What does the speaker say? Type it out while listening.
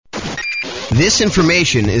This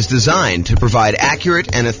information is designed to provide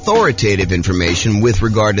accurate and authoritative information with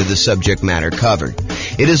regard to the subject matter covered.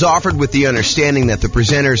 It is offered with the understanding that the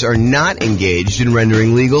presenters are not engaged in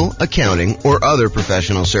rendering legal, accounting, or other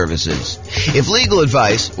professional services. If legal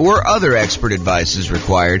advice or other expert advice is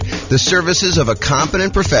required, the services of a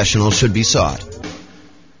competent professional should be sought.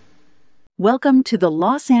 Welcome to the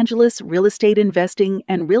Los Angeles Real Estate Investing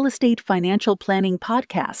and Real Estate Financial Planning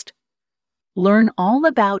Podcast. Learn all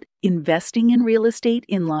about investing in real estate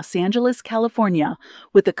in Los Angeles, California,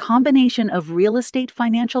 with a combination of real estate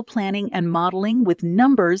financial planning and modeling with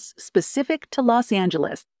numbers specific to Los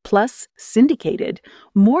Angeles, plus syndicated,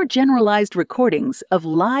 more generalized recordings of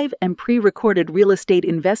live and pre-recorded real estate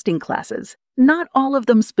investing classes, not all of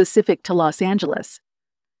them specific to Los Angeles.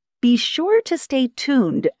 Be sure to stay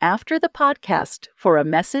tuned after the podcast for a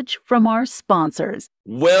message from our sponsors.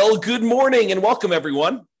 Well, good morning and welcome,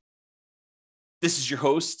 everyone. This is your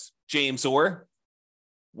host, James Orr,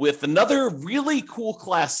 with another really cool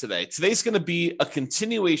class today. Today's going to be a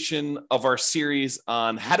continuation of our series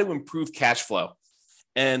on how to improve cash flow.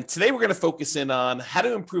 And today we're going to focus in on how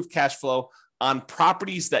to improve cash flow on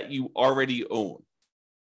properties that you already own.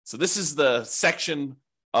 So this is the section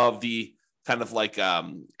of the kind of like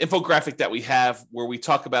infographic that we have where we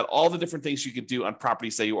talk about all the different things you could do on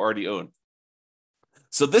properties that you already own.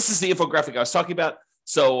 So this is the infographic I was talking about.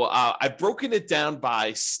 So I've broken it down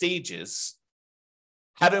by stages,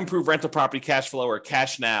 how to improve rental property cash flow or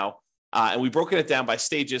cash now. And we've broken it down by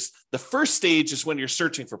stages. The first stage is when you're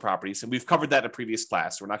searching for properties. And we've covered that in a previous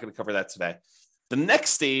class. We're not going to cover that today. The next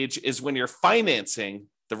stage is when you're financing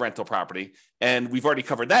the rental property. And we've already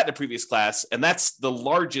covered that in a previous class. And that's the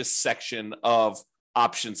largest section of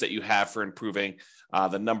options that you have for improving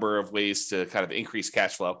the number of ways to kind of increase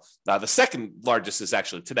cash flow. The second largest is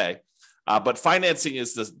actually today. But financing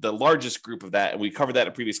is the largest group of that. And we covered that in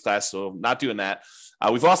a previous class, so I'm not doing that.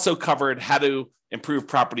 We've also covered how to improve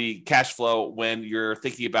property cash flow when you're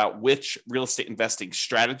thinking about which real estate investing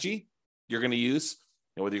strategy you're going to use,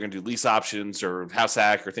 whether you're going to do lease options or house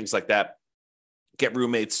hack or things like that, get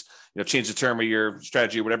roommates, change the term of your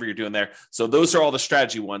strategy or whatever you're doing there. So those are all the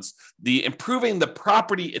strategy ones. The improving the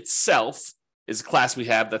property itself is a class we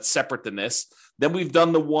have that's separate than this. Then we've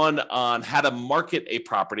done the one on how to market a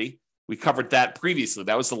property. We covered that previously.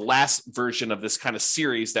 That was the last version of this kind of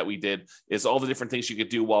series that we did, is all the different things you could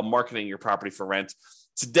do while marketing your property for rent.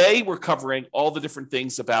 Today, we're covering all the different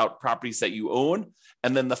things about properties that you own.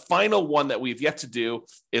 And then the final one that we've yet to do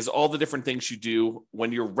is all the different things you do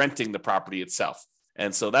when you're renting the property itself.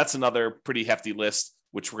 And so that's another pretty hefty list,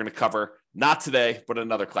 which we're going to cover not today, but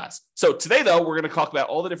another class. So today, though, we're going to talk about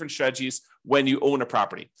all the different strategies when you own a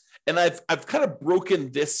property. And I've kind of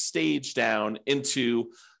broken this stage down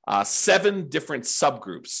into 7 different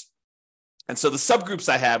subgroups. And so the subgroups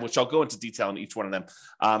I have, which I'll go into detail on each one of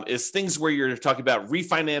them, is things where you're talking about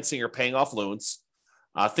refinancing or paying off loans,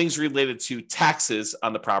 things related to taxes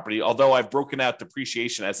on the property, although I've broken out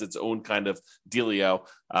depreciation as its own kind of dealio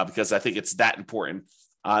because I think it's that important.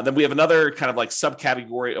 Then we have another kind of like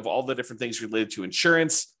subcategory of all the different things related to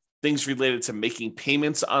insurance, things related to making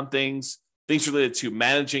payments on things related to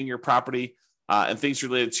managing your property, and things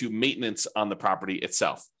related to maintenance on the property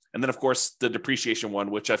itself. And then, of course, the depreciation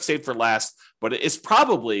one, which I've saved for last, but it's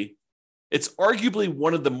arguably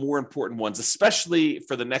one of the more important ones, especially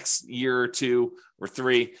for the next year or 2 or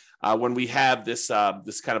 3, when we have this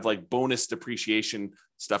kind of like bonus depreciation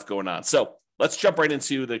stuff going on. So let's jump right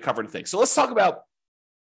into the covered things. So let's talk about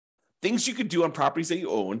things you could do on properties that you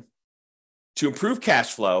own to improve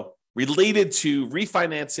cash flow related to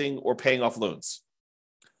refinancing or paying off loans.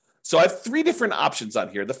 So I have 3 different options on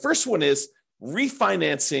here. The first one is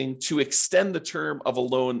refinancing to extend the term of a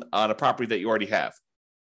loan on a property that you already have.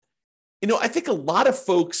 I think a lot of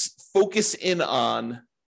folks focus in on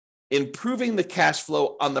improving the cash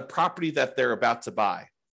flow on the property that they're about to buy.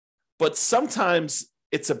 But sometimes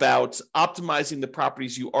it's about optimizing the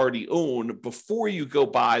properties you already own before you go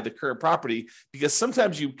buy the current property, because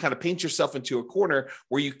sometimes you kind of paint yourself into a corner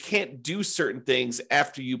where you can't do certain things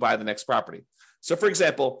after you buy the next property. So, for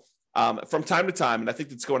example, from time to time, and I think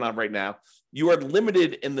that's going on right now, you are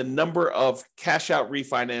limited in the number of cash out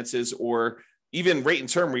refinances or even rate and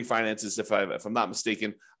term refinances, if I'm not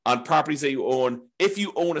mistaken, on properties that you own, if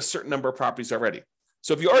you own a certain number of properties already.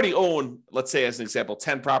 So if you already own, let's say as an example,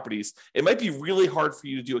 10 properties, it might be really hard for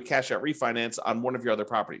you to do a cash out refinance on one of your other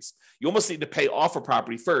properties. You almost need to pay off a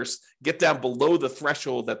property first, get down below the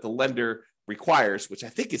threshold that the lender requires, which I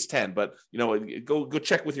think is 10, but go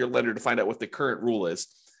check with your lender to find out what the current rule is.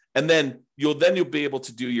 And then you'll be able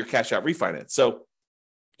to do your cash out refinance. So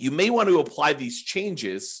you may want to apply these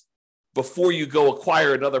changes before you go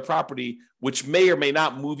acquire another property, which may or may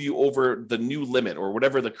not move you over the new limit or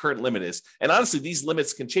whatever the current limit is. And honestly, these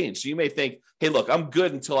limits can change. So you may think, hey, look, I'm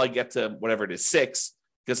good until I get to whatever it is, 6,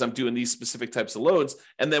 because I'm doing these specific types of loans.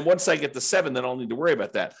 And then once I get to 7, then I'll need to worry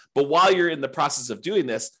about that. But while you're in the process of doing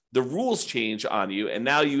this, the rules change on you. And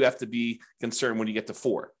now you have to be concerned when you get to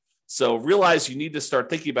 4. So realize you need to start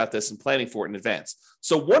thinking about this and planning for it in advance.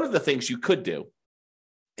 So one of the things you could do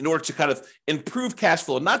in order to kind of improve cash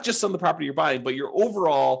flow, not just on the property you're buying, but your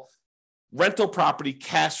overall rental property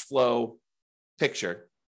cash flow picture,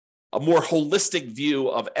 a more holistic view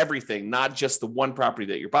of everything, not just the one property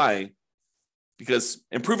that you're buying, because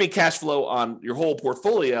improving cash flow on your whole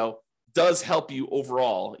portfolio does help you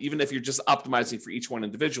overall, even if you're just optimizing for each one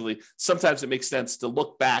individually. Sometimes it makes sense to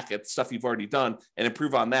look back at stuff you've already done and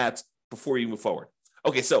improve on that before you move forward.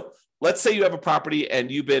 Okay, so let's say you have a property and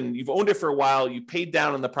you've owned it for a while, you paid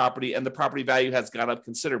down on the property and the property value has gone up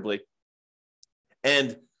considerably.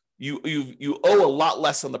 And you owe a lot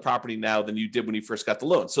less on the property now than you did when you first got the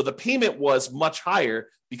loan. So the payment was much higher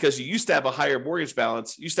because you used to have a higher mortgage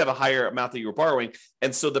balance, you used to have a higher amount that you were borrowing.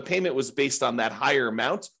 And so the payment was based on that higher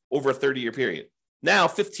amount over a 30-year period. Now,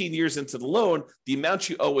 15 years into the loan, the amount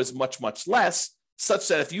you owe is much, much less, such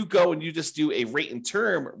that if you go and you just do a rate and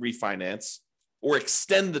term refinance, or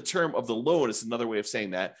extend the term of the loan is another way of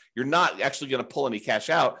saying that. You're not actually going to pull any cash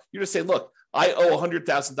out. You're just saying, look, I owe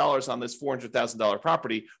 $100,000 on this $400,000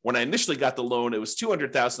 property. When I initially got the loan, it was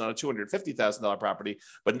 $200,000 on a $250,000 property,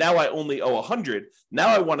 but now I only owe $100,000. Now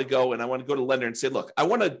I want to go to the lender and say, look, I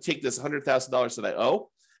want to take this $100,000 that I owe,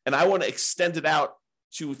 and I want to extend it out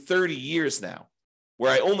to 30 years now,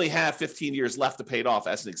 where I only have 15 years left to pay it off,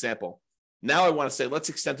 as an example. Now I want to say, let's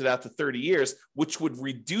extend it out to 30 years, which would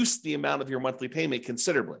reduce the amount of your monthly payment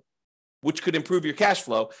considerably, which could improve your cash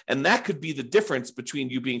flow. And that could be the difference between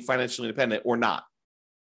you being financially independent or not.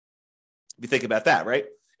 If you think about that, right?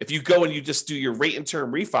 If you go and you just do your rate and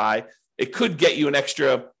term refi, it could get you an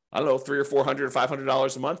extra, I don't know, $300 or $400 or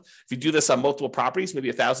 $500 a month. If you do this on multiple properties,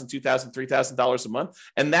 maybe $1,000, $2,000, $3,000 a month,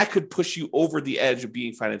 and that could push you over the edge of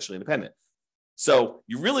being financially independent. So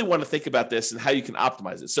you really want to think about this and how you can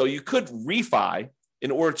optimize it. So you could refi in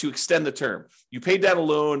order to extend the term. You paid down a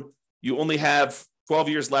loan, you only have 12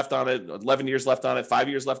 years left on it, 11 years left on it, 5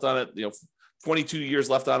 years left on it, 22 years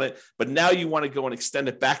left on it. But now you want to go and extend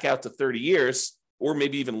it back out to 30 years, or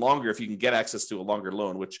maybe even longer if you can get access to a longer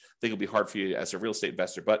loan, which I think will be hard for you as a real estate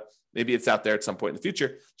investor, but maybe it's out there at some point in the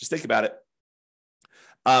future. Just think about it.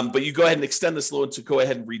 But you go ahead and extend this loan to go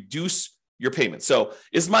ahead and reduce your payment. So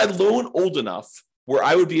is my loan old enough where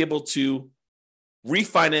I would be able to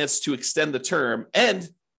refinance to extend the term? And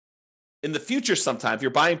in the future, sometime, if you're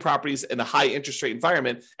buying properties in a high interest rate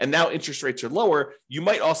environment and now interest rates are lower, you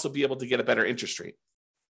might also be able to get a better interest rate.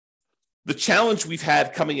 The challenge we've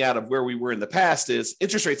had coming out of where we were in the past is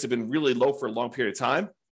interest rates have been really low for a long period of time.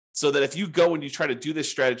 So that if you go and you try to do this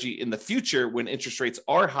strategy in the future when interest rates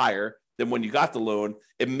are higher than when you got the loan,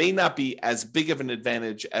 it may not be as big of an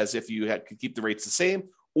advantage as if you could keep the rates the same,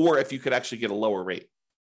 or if you could actually get a lower rate.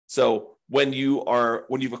 So when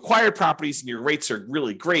you've acquired properties and your rates are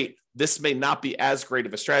really great, this may not be as great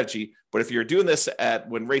of a strategy. But if you're doing this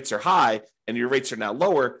when rates are high and your rates are now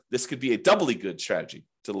lower, this could be a doubly good strategy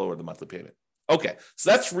to lower the monthly payment. Okay,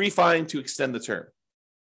 so that's refi to extend the term.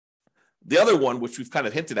 The other one, which we've kind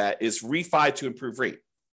of hinted at, is refi to improve rate.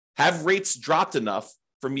 Have rates dropped enough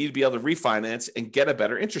for me to be able to refinance and get a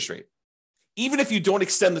better interest rate? Even if you don't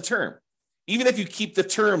extend the term, even if you keep the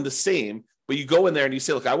term the same, but you go in there and you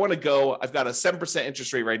say, look, I want to go, I've got a 7%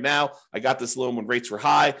 interest rate right now. I got this loan when rates were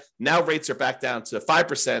high. Now rates are back down to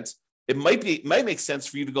 5%. It might make sense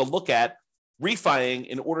for you to go look at refining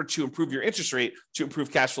in order to improve your interest rate, to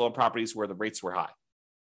improve cash flow on properties where the rates were high.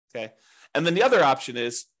 Okay. And then the other option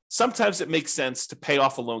is sometimes it makes sense to pay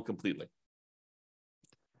off a loan completely.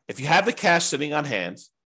 If you have the cash sitting on hand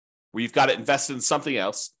where you've got it invested in something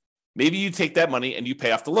else, maybe you take that money and you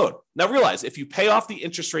pay off the loan. Now realize if you pay off the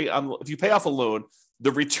interest rate if you pay off a loan,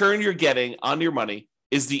 the return you're getting on your money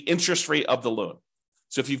is the interest rate of the loan.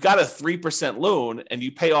 So if you've got a 3% loan and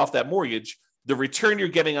you pay off that mortgage, the return you're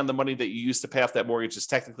getting on the money that you used to pay off that mortgage is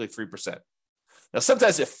technically 3%. Now,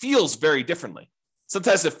 sometimes it feels very differently.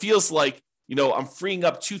 Sometimes it feels like, I'm freeing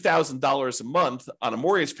up $2,000 a month on a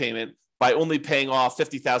mortgage payment by only paying off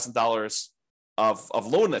 $50,000 of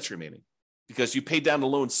loan that's remaining, because you paid down the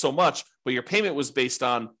loan so much, but your payment was based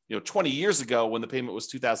on 20 years ago when the payment was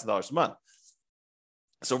 $2,000 a month.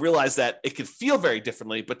 So realize that it could feel very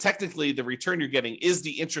differently, but technically the return you're getting is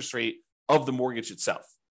the interest rate of the mortgage itself,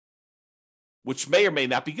 which may or may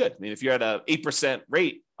not be good. I mean, if you're at an 8%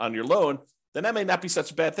 rate on your loan, then that may not be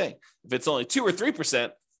such a bad thing. If it's only 2 or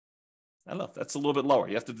 3%, I don't know. That's a little bit lower.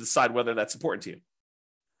 You have to decide whether that's important to you.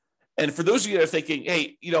 And for those of you that are thinking,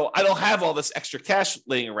 hey, I don't have all this extra cash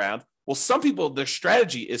laying around. Well, some people, their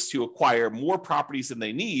strategy is to acquire more properties than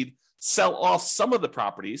they need, sell off some of the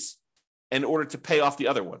properties in order to pay off the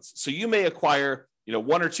other ones. So you may acquire,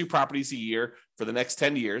 1 or 2 properties a year for the next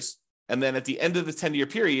 10 years. And then at the end of the 10-year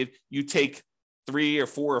period, you take 3 or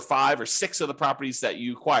 4 or 5 or 6 of the properties that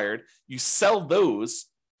you acquired, you sell those,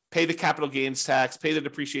 pay the capital gains tax, pay the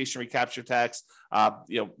depreciation recapture tax,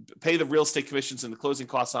 pay the real estate commissions and the closing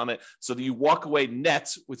costs on it, so that you walk away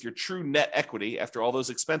net with your true net equity after all those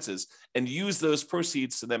expenses, and use those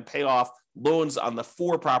proceeds to then pay off loans on the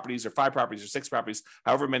 4 properties or 5 properties or 6 properties,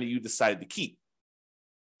 however many you decided to keep.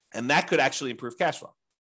 And that could actually improve cash flow,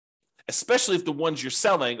 especially if the ones you're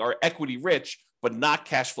selling are equity rich, but not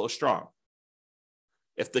cash flow strong.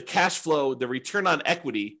 If the cash flow, the return on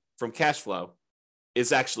equity from cash flow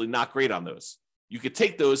is actually not great on those, you could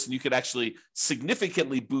take those and you could actually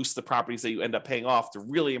significantly boost the properties that you end up paying off to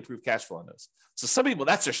really improve cash flow on those. So some people,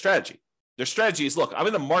 that's their strategy. Their strategy is, look, I'm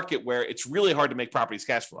in a market where it's really hard to make properties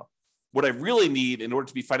cash flow. What I really need in order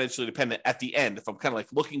to be financially independent at the end, if I'm kind of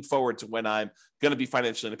like looking forward to when I'm going to be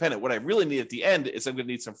financially independent, what I really need at the end is I'm going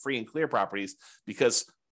to need some free and clear properties, because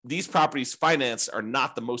these properties financed are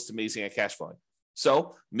not the most amazing at cash flowing.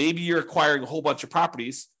 So maybe you're acquiring a whole bunch of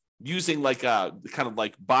properties using like kind of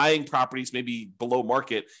like buying properties, maybe below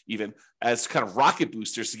market even, as kind of rocket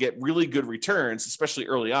boosters to get really good returns, especially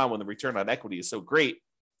early on when the return on equity is so great,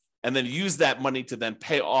 and then use that money to then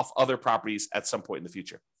pay off other properties at some point in the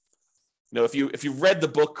future. If you read the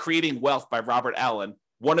book Creating Wealth by Robert Allen,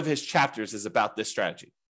 one of his chapters is about this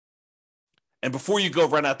strategy. And before you go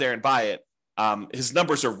run out there and buy it, his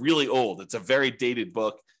numbers are really old. It's a very dated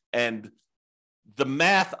book, and the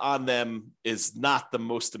math on them is not the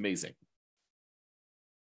most amazing.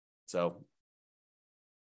 So,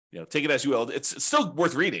 take it as you will. It's still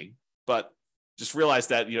worth reading, but just realize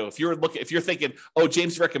that, if you're thinking, oh,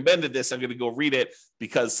 James recommended this, I'm going to go read it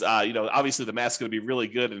because, obviously the math's going to be really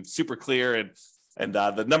good and super clear, and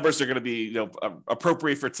the numbers are going to be,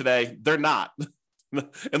 appropriate for today. They're not.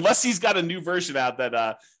 Unless he's got a new version out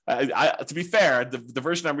that, to be fair, the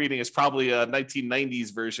version I'm reading is probably a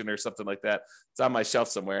 1990s version or something like that. It's on my shelf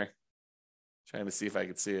somewhere. Trying to see if I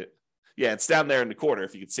can see it. Yeah, it's down there in the corner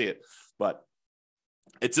if you can see it. But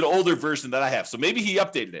it's an older version that I have. So maybe he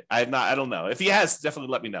updated it. I don't know. If he has,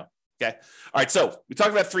 definitely let me know. Okay. All right. So we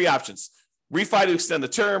talked about 3 options. Refi to extend the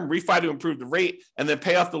term, refi to improve the rate, and then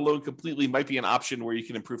pay off the loan completely might be an option where you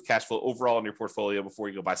can improve cash flow overall in your portfolio before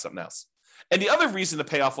you go buy something else. And the other reason to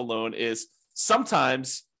pay off a loan is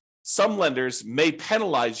sometimes some lenders may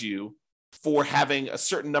penalize you for having a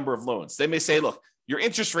certain number of loans. They may say, look, your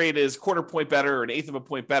interest rate is 1/4 point better or 1/8 of a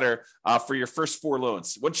point better for your first 4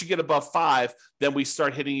 loans. Once you get above 5, then we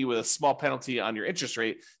start hitting you with a small penalty on your interest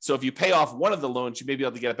rate. So if you pay off one of the loans, you may be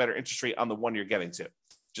able to get a better interest rate on the one you're getting to.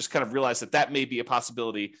 Just kind of realize that may be a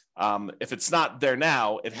possibility. If it's not there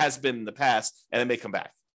now, it has been in the past, and it may come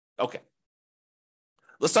back. Okay.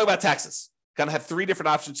 Let's talk about taxes. Kind of have 3 different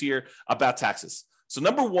options here about taxes. So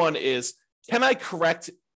number 1 is, can I correct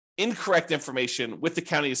incorrect information with the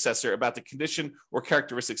county assessor about the condition or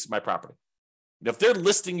characteristics of my property? If they're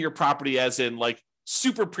listing your property as in like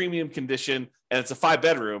super premium condition and it's a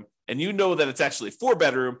 5-bedroom, and you know that it's actually a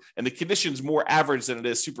 4-bedroom and the condition's more average than it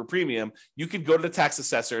is super premium, you could go to the tax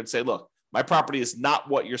assessor and say, look, my property is not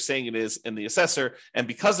what you're saying it is in the assessor. And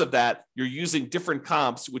because of that, you're using different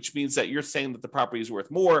comps, which means that you're saying that the property is worth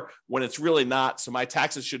more when it's really not. So my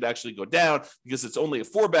taxes should actually go down because it's only a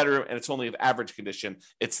 4-bedroom and it's only of average condition.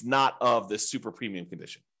 It's not of this super premium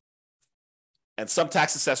condition. And some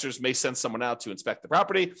tax assessors may send someone out to inspect the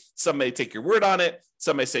property. Some may take your word on it.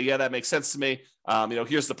 Some may say, yeah, that makes sense to me.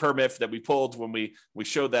 Here's the permit that we pulled when we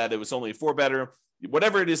showed that it was only a 4-bedroom.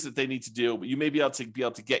 Whatever it is that they need to do, but you may be able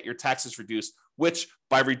to get your taxes reduced, which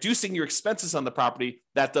by reducing your expenses on the property,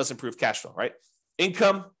 that does improve cash flow, right?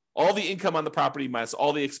 Income, all the income on the property minus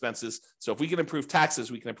all the expenses. So if we can improve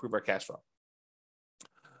taxes, we can improve our cash flow.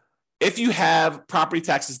 If you have property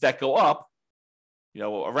taxes that go up,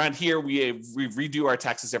 around here, we redo our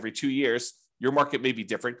taxes every 2 years. Your market may be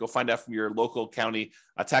different. Go find out from your local county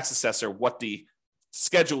tax assessor what the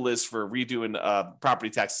schedule is for redoing property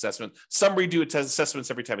tax assessment. Some redo assessments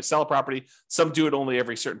every time you sell a property. Some do it only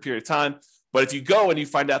every certain period of time. But if you go and you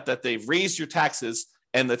find out that they've raised your taxes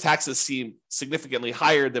and the taxes seem significantly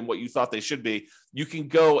higher than what you thought they should be, you can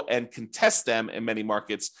go and contest them in many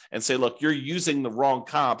markets and say, look, you're using the wrong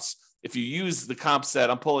comps. If you use the comps that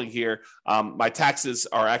I'm pulling here, my taxes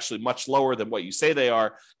are actually much lower than what you say they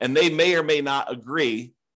are. And they may or may not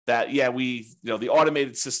agree that, yeah, the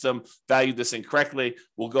automated system valued this incorrectly.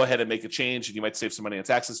 We'll go ahead and make a change and you might save some money on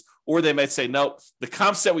taxes. Or they might say, no, the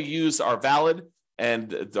comps that we use are valid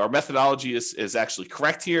and our methodology is actually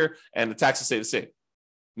correct here and the taxes stay the same.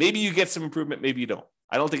 Maybe you get some improvement, maybe you don't.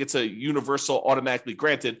 I don't think it's a universal automatically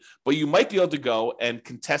granted, but you might be able to go and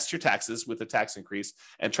contest your taxes with a tax increase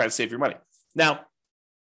and try to save your money. Now,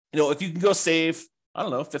 if you can go save, I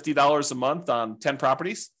don't know, $50 a month on 10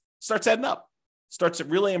 properties, starts adding up. Starts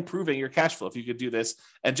really improving your cash flow if you could do this.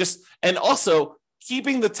 And also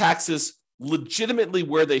keeping the taxes legitimately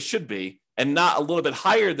where they should be and not a little bit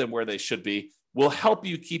higher than where they should be will help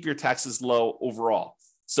you keep your taxes low overall.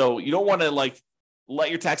 So you don't want to let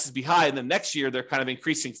your taxes be high and then next year they're kind of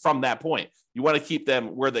increasing from that point. You want to keep them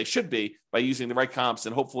where they should be by using the right comps,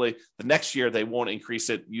 and hopefully the next year they won't increase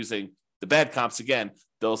it using the bad comps again.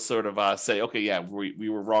 They'll sort of say, okay, yeah, we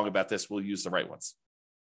were wrong about this. We'll use the right ones,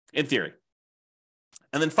 in theory.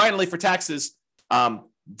 And then finally, for taxes,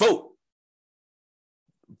 vote.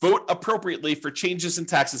 Vote appropriately for changes in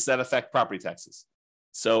taxes that affect property taxes.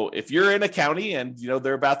 So if you're in a county and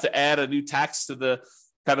they're about to add a new tax to the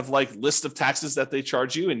kind of list of taxes that they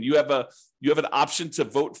charge you, and you have an option to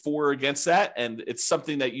vote for or against that, and it's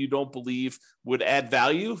something that you don't believe would add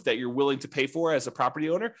value that you're willing to pay for as a property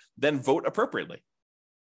owner, then vote appropriately.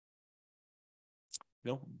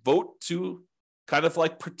 Vote to kind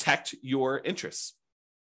of protect your interests.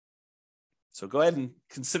 So go ahead and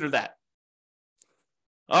consider that.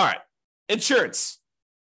 All right, insurance.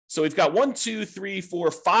 So we've got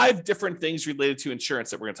 5 different things related to insurance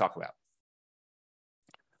that we're going to talk about.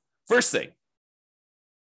 First thing,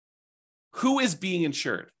 who is being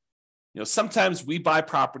insured? Sometimes we buy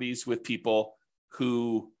properties with people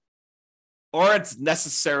who aren't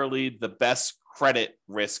necessarily the best credit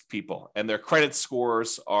risk people, and their credit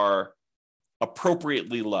scores are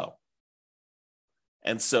appropriately low.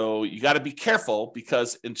 And so you got to be careful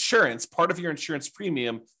because insurance, part of your insurance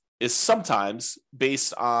premium is sometimes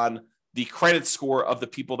based on the credit score of the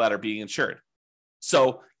people that are being insured.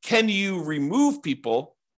 So can you remove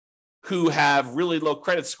people who have really low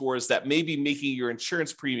credit scores that may be making your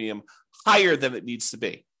insurance premium higher than it needs to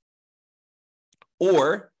be?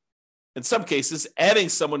 Or in some cases, adding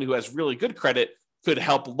someone who has really good credit could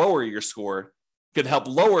help lower your score, could help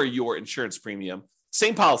lower your insurance premium.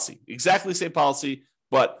 Same policy, exactly same policy,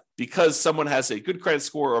 but because someone has a good credit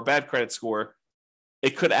score or a bad credit score,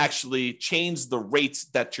 it could actually change the rates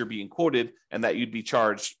that you're being quoted and that you'd be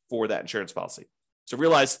charged for that insurance policy. So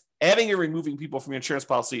realize adding or removing people from your insurance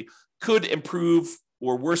policy could improve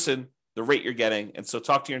or worsen the rate you're getting. And so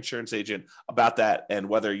talk to your insurance agent about that and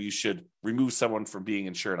whether you should remove someone from being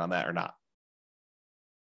insured on that or not.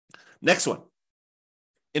 Next one,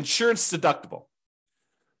 insurance deductible.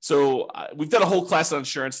 So we've done a whole class on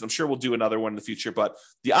insurance, and I'm sure we'll do another one in the future. But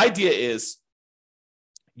the idea is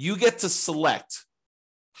you get to select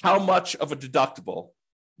how much of a deductible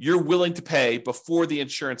you're willing to pay before the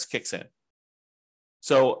insurance kicks in.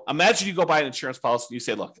 So imagine you go buy an insurance policy and you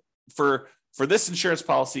say, look, for this insurance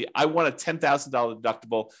policy, I want a $10,000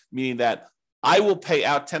 deductible, meaning that I will pay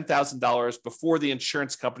out $10,000 before the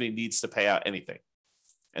insurance company needs to pay out anything.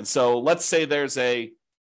 And so let's say there's a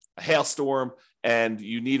hailstorm and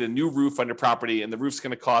you need a new roof on your property and the roof's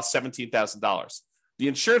going to cost $17,000. The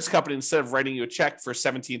insurance company, instead of writing you a check for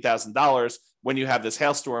 $17,000 when you have this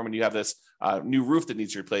hailstorm and you have this new roof that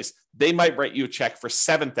needs replaced, they might write you a check for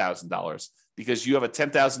 $7,000 because you have a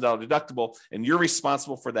 $10,000 deductible and you're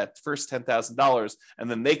responsible for that first $10,000, and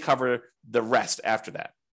then they cover the rest after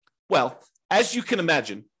that. Well, as you can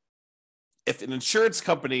imagine, if an insurance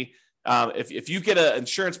company, if you get an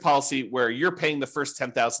insurance policy where you're paying the first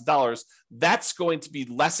 $10,000, that's going to be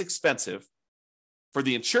less expensive for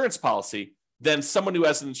the insurance policy than someone who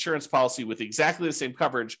has an insurance policy with exactly the same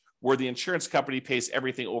coverage where the insurance company pays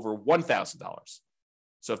everything over $1,000.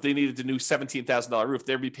 So if they needed a new $17,000 roof,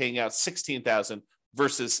 they'd be paying out $16,000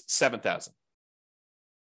 versus $7,000.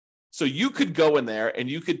 So you could go in there and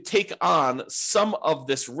you could take on some of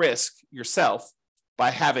this risk yourself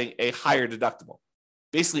by having a higher deductible.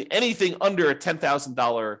 Basically, anything under a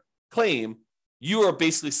 $10,000 claim, you are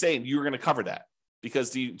basically saying you're going to cover that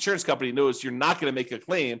because the insurance company knows you're not going to make a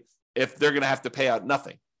claim if they're going to have to pay out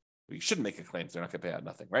nothing. You shouldn't make a claim if they're not going to pay out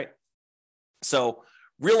nothing, right? So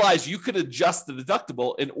realize you could adjust the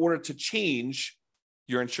deductible in order to change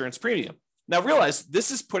your insurance premium. Now realize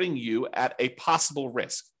this is putting you at a possible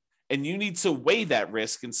risk, and you need to weigh that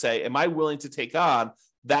risk and say, am I willing to take on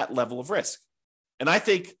that level of risk? And I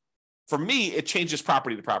think for me, it changes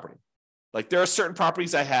property to property. Like there are certain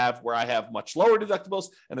properties I have where I have much lower deductibles,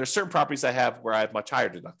 and there are certain properties I have where I have much higher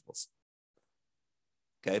deductibles.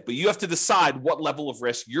 Okay, but you have to decide what level of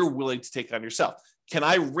risk you're willing to take on yourself. Can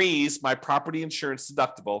I raise my property insurance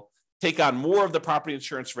deductible, take on more of the property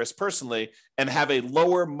insurance risk personally, and have a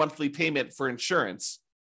lower monthly payment for insurance,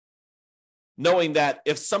 knowing that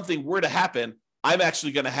if something were to happen, I'm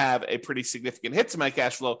actually going to have a pretty significant hit to my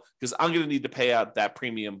cash flow because I'm going to need to pay out that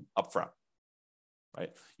premium upfront,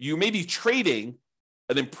 right? You may be trading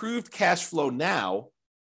an improved cash flow now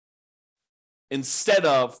instead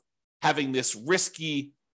of having this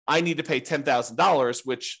risky, I need to pay $10,000,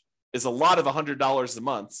 which is a lot of $100 a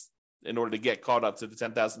month in order to get caught up to the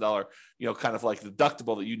 $10,000, kind of like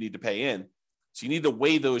deductible that you need to pay in. So you need to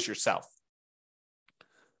weigh those yourself.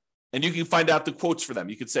 And you can find out the quotes for them.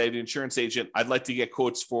 You could say to the insurance agent, I'd like to get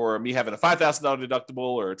quotes for me having a $5,000 deductible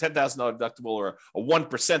or a $10,000 deductible or a 1%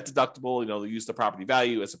 deductible. They use the property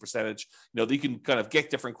value as a percentage. You can kind of get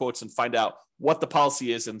different quotes and find out what the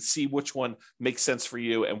policy is and see which one makes sense for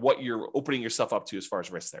you and what you're opening yourself up to as far as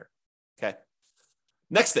risk there. Okay.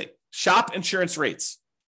 Next thing, shop insurance rates.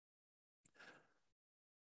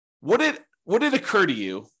 Would it occur to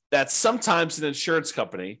you that sometimes an insurance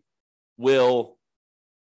company will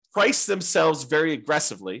price themselves very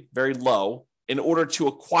aggressively, very low, in order to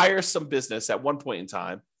acquire some business at one point in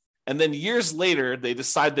time, and then years later, they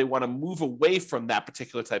decide they want to move away from that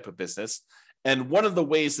particular type of business? And one of the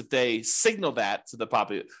ways that they signal that to the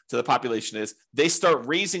population is they start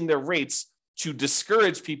raising their rates to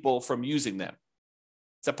discourage people from using them.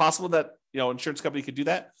 Is that possible that insurance company could do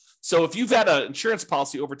that? So if you've had an insurance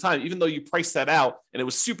policy over time, even though you priced that out and it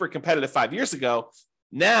was super competitive 5 years ago,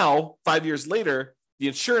 now 5 years later, the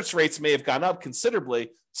insurance rates may have gone up considerably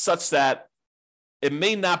such that it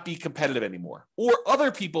may not be competitive anymore. Or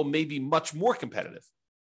other people may be much more competitive.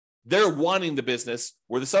 They're wanting the business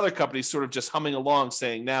where this other company is sort of just humming along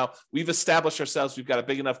saying, now we've established ourselves, we've got a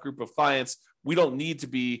big enough group of clients, we don't need to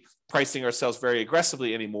be pricing ourselves very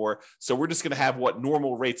aggressively anymore. So we're just going to have what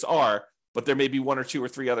normal rates are, but there may be one or two or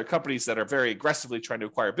three other companies that are very aggressively trying to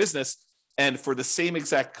acquire business. And for the same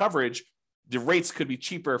exact coverage, the rates could be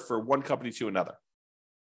cheaper for one company to another.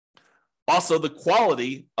 Also, the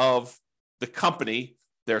quality of the company,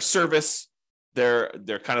 their service, their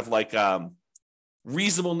kind of like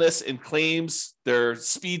reasonableness in claims, their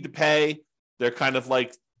speed to pay, their kind of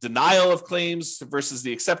like denial of claims versus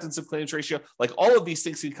the acceptance of claims ratio, like all of these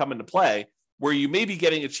things can come into play where you may be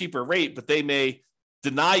getting a cheaper rate, but they may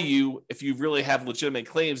deny you if you really have legitimate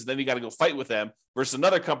claims, and then you got to go fight with them, versus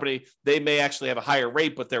another company, they may actually have a higher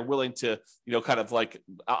rate, but they're willing to, kind of like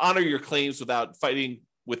honor your claims without fighting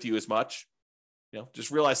with you as much.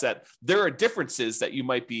 Just realize that there are differences that you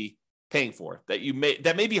might be paying for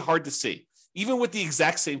that may be hard to see. Even with the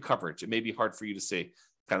exact same coverage, it may be hard for you to see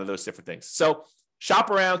kind of those different things. So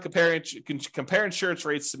shop around, compare insurance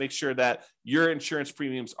rates to make sure that your insurance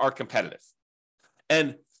premiums are competitive.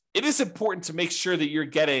 And it is important to make sure that you're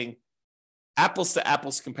getting apples to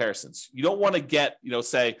apples comparisons. You don't want to get,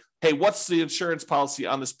 say, hey, what's the insurance policy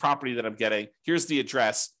on this property that I'm getting? Here's the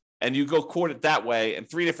address. And you go quote it that way, and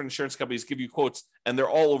three different insurance companies give you quotes, and they're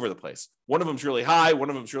all over the place. One of them's really high, one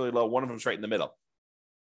of them's really low, one of them's right in the middle.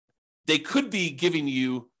 They could be giving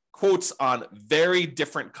you quotes on very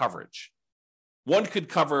different coverage. One could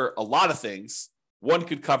cover a lot of things. One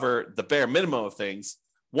could cover the bare minimum of things.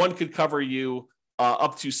 One could cover you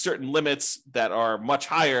up to certain limits that are much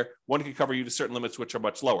higher. One could cover you to certain limits which are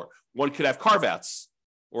much lower. One could have carve-outs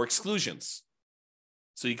or exclusions.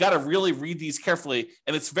 So you got to really read these carefully,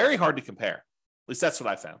 and it's very hard to compare. At least that's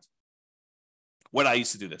what I found when I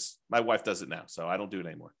used to do this. My wife does it now, so I don't do it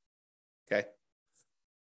anymore. Okay.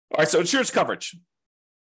 All right, so insurance coverage.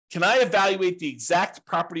 Can I evaluate the exact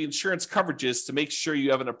property insurance coverages to make sure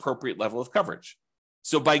you have an appropriate level of coverage?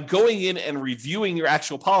 So by going in and reviewing your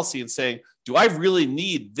actual policy and saying, do I really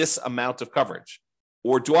need this amount of coverage?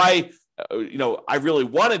 Or do I really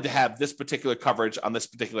wanted to have this particular coverage on this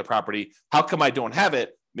particular property. How come I don't have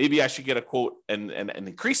it? Maybe I should get a quote and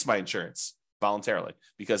increase my insurance voluntarily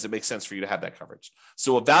because it makes sense for you to have that coverage.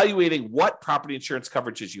 So evaluating what property insurance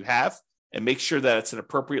coverages you have and make sure that it's an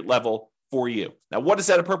appropriate level for you. Now, what does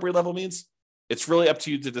that appropriate level means? It's really up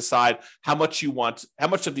to you to decide how much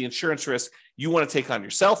of the insurance risk you want to take on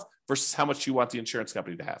yourself versus how much you want the insurance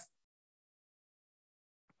company to have.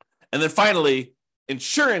 And then finally,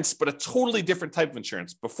 insurance, but a totally different type of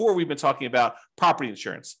insurance. Before, we've been talking about property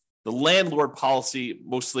insurance, the landlord policy,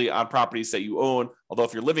 mostly on properties that you own. Although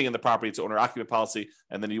if you're living in the property, it's owner-occupant policy,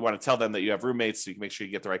 and then you want to tell them that you have roommates so you can make sure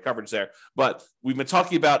you get the right coverage there. But we've been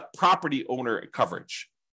talking about property owner coverage,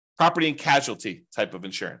 property and casualty type of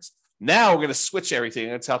insurance. Now we're going to switch everything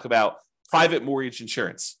and talk about private mortgage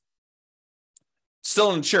insurance.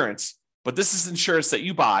 Still insurance, but this is insurance that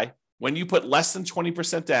you buy when you put less than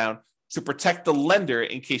 20% down to protect the lender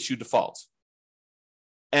in case you default.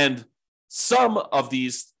 And some of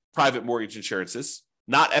these private mortgage insurances,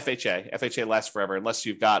 not FHA. FHA lasts forever unless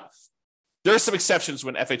you've got, there are some exceptions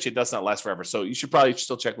when FHA does not last forever. So you should probably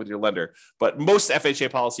still check with your lender. But most FHA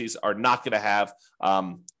policies are not going to have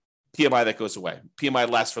PMI that goes away. PMI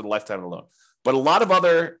lasts for the lifetime of the loan. But a lot of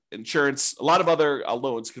other insurance, a lot of other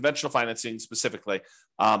loans, conventional financing specifically,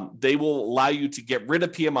 they will allow you to get rid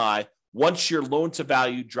of PMI once your loan to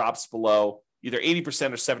value drops below either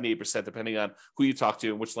 80% or 78%, depending on who you talk to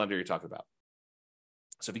and which lender you're talking about.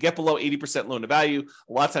 So if you get below 80% loan to value,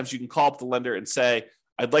 a lot of times you can call up the lender and say,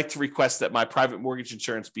 I'd like to request that my private mortgage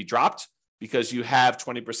insurance be dropped because you have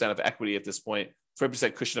 20% of equity at this point,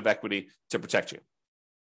 20% cushion of equity to protect you.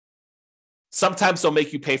 Sometimes they'll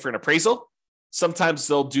make you pay for an appraisal. Sometimes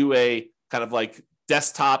they'll do a kind of like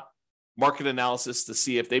desktop market analysis to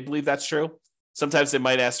see if they believe that's true. Sometimes they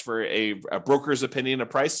might ask for a broker's opinion of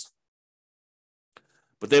price.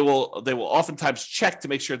 But they will oftentimes check to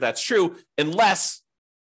make sure that's true, unless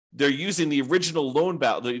they're using the original loan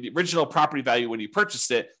value, the original property value when you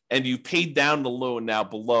purchased it, and you paid down the loan now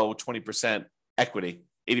below 20% equity,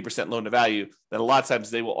 80% loan to value. Then a lot of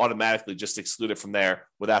times they will automatically just exclude it from there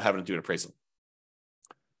without having to do an appraisal.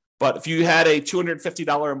 But if you had a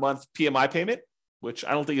 $250 a month PMI payment, which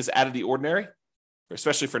I don't think is out of the ordinary,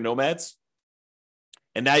 especially for nomads,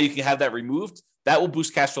 and now you can have that removed, that will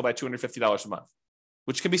boost cash flow by $250 a month,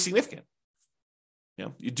 which can be significant.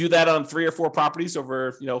 You do that on 3 or 4 properties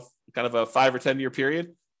over, kind of a 5 or 10 year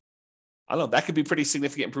period. I don't know, that could be pretty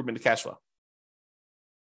significant improvement to cash flow.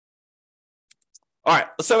 All right,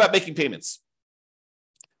 let's talk about making payments.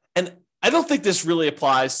 And I don't think this really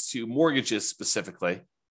applies to mortgages specifically,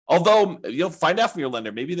 although you'll find out from your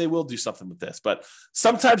lender, maybe they will do something with this, but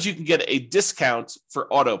sometimes you can get a discount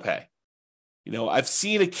for auto pay. I've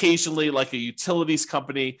seen occasionally like a utilities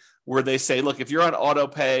company where they say, look, if you're on auto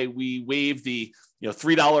pay, we waive the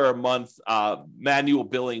 $3 a month manual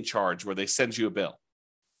billing charge where they send you a bill.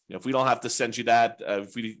 If we don't have to send you that,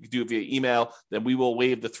 if we do it via email, then we will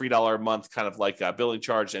waive the $3 a month kind of like billing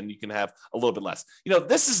charge, and you can have a little bit less.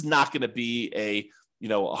 This is not going to be a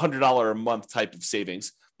 $100 a month type of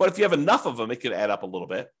savings, but if you have enough of them, it could add up a little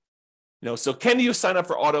bit. So can you sign up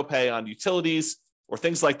for auto pay on utilities or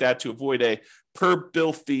things like that to avoid a per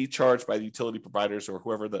bill fee charged by the utility providers or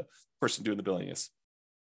whoever the person doing the billing is?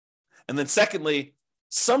 And then secondly,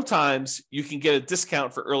 sometimes you can get a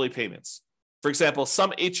discount for early payments. For example,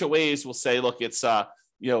 some HOAs will say, look, it's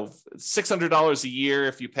 $600 a year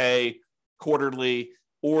if you pay quarterly,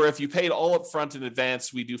 or if you paid all up front in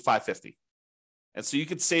advance, we do $550. And so you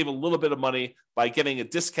could save a little bit of money by getting a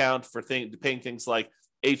discount for paying things like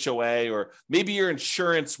HOA, or maybe your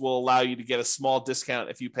insurance will allow you to get a small discount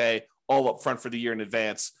if you pay all up front for the year in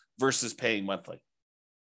advance versus paying monthly.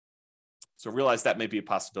 So realize that may be a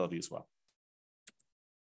possibility as well.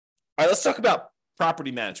 All right, let's talk about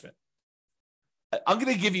property management. I'm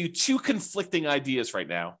going to give you 2 conflicting ideas right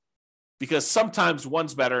now because sometimes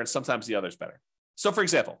one's better and sometimes the other's better. So for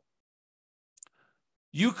example,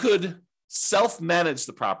 you could self-manage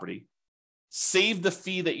the property, save the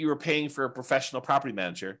fee that you were paying for a professional property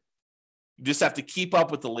manager. You just have to keep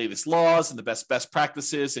up with the latest laws and the best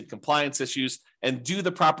practices and compliance issues and do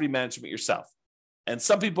the property management yourself. And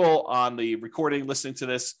some people on the recording listening to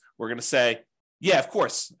this were going to say, yeah, of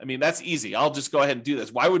course. I mean, that's easy. I'll just go ahead and do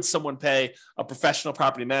this. Why would someone pay a professional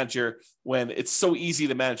property manager when it's so easy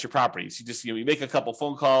to manage your properties? You just, you make a couple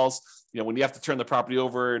phone calls. When you have to turn the property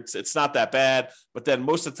over, it's not that bad. But then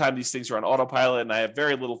most of the time, these things are on autopilot, and I have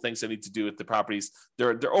very little things I need to do with the properties.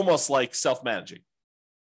 They're almost like self-managing.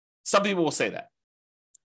 Some people will say that.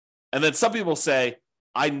 And then some people will say,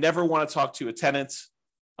 I never want to talk to a tenant.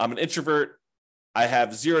 I'm an introvert. I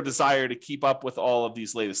have zero desire to keep up with all of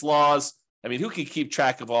these latest laws. I mean, who can keep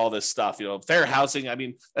track of all this stuff? Fair housing. I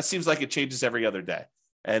mean, that seems like it changes every other day.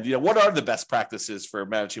 And, what are the best practices for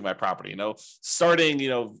managing my property?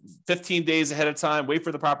 Starting, 15 days ahead of time, wait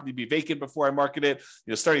for the property to be vacant before I market it,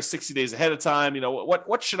 starting 60 days ahead of time,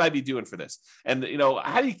 what should I be doing for this? And,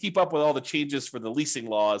 how do you keep up with all the changes for the leasing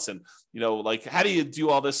laws? And, how do you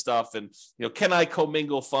do all this stuff? And, can I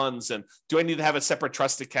commingle funds? And do I need to have a separate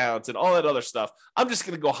trust account and all that other stuff? I'm just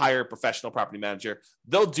going to go hire a professional property manager.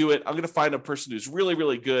 They'll do it. I'm going to find a person who's really,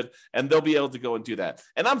 really good, and they'll be able to go and do that.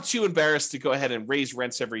 And I'm too embarrassed to go ahead and raise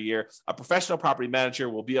rent every year. A professional property manager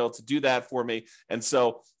will be able to do that for me. And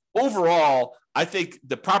so overall, I think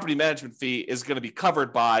the property management fee is going to be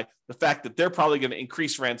covered by the fact that they're probably going to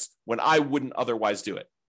increase rents when I wouldn't otherwise do it.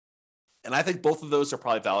 And I think both of those are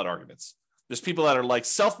probably valid arguments. There's people that are like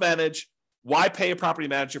self-manage, Why pay a property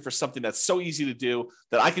manager for something that's so easy to do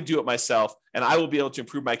that I could do it myself and I will be able to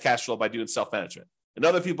improve my cash flow by doing self-management? And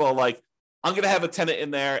other people are like, I'm going to have a tenant in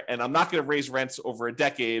there and I'm not going to raise rents over a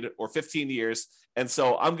decade or 15 years. And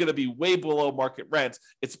so I'm going to be way below market rent.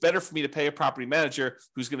 It's better for me to pay a property manager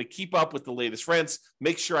who's going to keep up with the latest rents,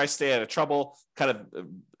 make sure I stay out of trouble, kind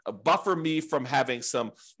of buffer me from having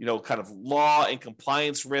some, kind of law and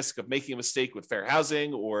compliance risk of making a mistake with fair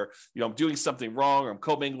housing, or, I'm doing something wrong, or I'm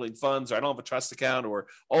commingling funds, or I don't have a trust account, or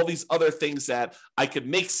all these other things that I could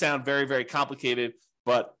make sound very, very complicated.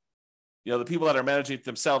 But, the people that are managing it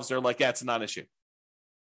themselves, they're like, yeah, it's a non-issue.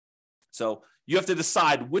 So you have to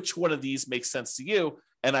decide which one of these makes sense to you.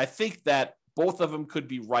 And I think that both of them could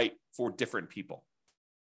be right for different people.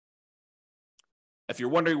 If you're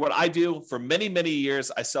wondering what I do, for many, many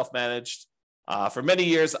years, I self-managed. For many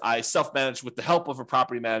years, I self-managed with the help of a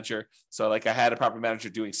property manager. So I had a property manager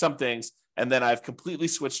doing some things, and then I've completely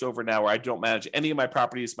switched over now where I don't manage any of my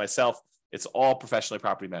properties myself. It's all professionally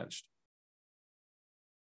property managed.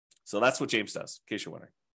 So that's what James does, in case you're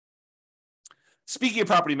wondering. Speaking of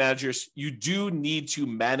property managers, you do need to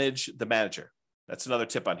manage the manager. That's another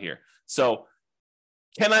tip on here. So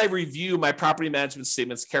can I review my property management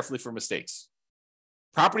statements carefully for mistakes?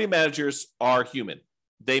 Property managers are human.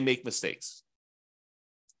 They make mistakes.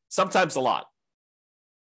 Sometimes a lot,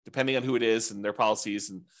 depending on who it is and their policies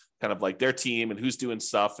and kind of like their team and who's doing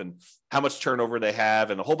stuff and how much turnover they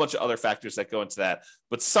have and a whole bunch of other factors that go into that.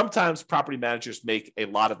 But sometimes property managers make a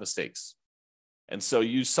lot of mistakes. And so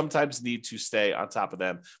you sometimes need to stay on top of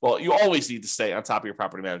them. Well, you always need to stay on top of your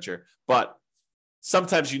property manager, but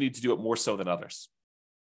sometimes you need to do it more so than others.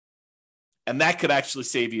 And that could actually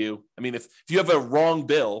save you. I mean, if you have a wrong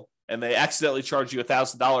bill and they accidentally charge you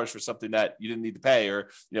 $1,000 for something that you didn't need to pay, or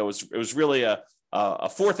it was really a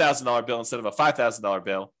 $4,000 bill instead of a $5,000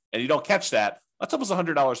 bill, and you don't catch that, that's almost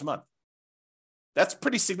 $100 a month. That's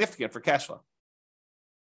pretty significant for cash flow.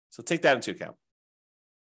 So take that into account.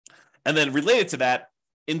 And then related to that,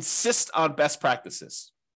 insist on best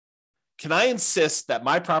practices. Can I insist that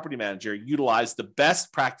my property manager utilize the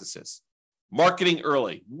best practices? Marketing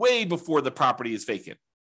early, way before the property is vacant.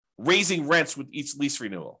 Raising rents with each lease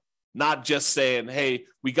renewal. Not just saying, hey,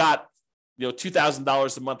 we got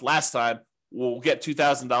 $2,000 a month last time, we'll get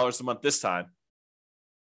 $2,000 a month this time.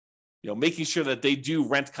 Making sure that they do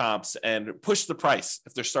rent comps and push the price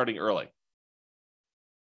if they're starting early.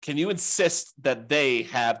 Can you insist that they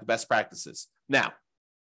have the best practices? Now,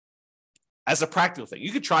 as a practical thing,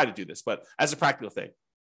 you could try to do this, but as a practical thing,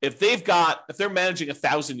 if they're managing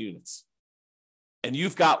 1,000 units and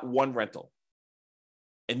you've got one rental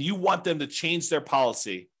and you want them to change their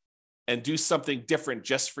policy and do something different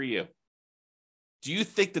just for you, do you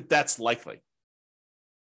think that that's likely?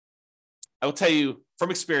 I will tell you from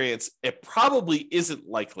experience, it probably isn't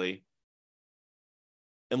likely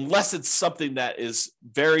unless it's something that is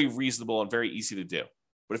very reasonable and very easy to do.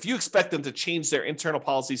 But if you expect them to change their internal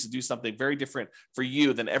policies to do something very different for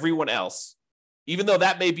you than everyone else, even though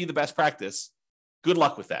that may be the best practice, good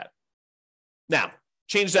luck with that. Now,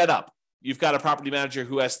 change that up. You've got a property manager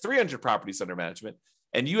who has 300 properties under management,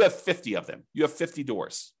 and you have 50 of them. You have 50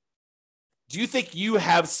 doors. Do you think you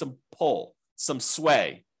have some pull, some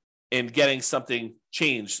sway in getting something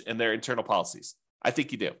changed in their internal policies? I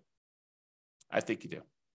think you do.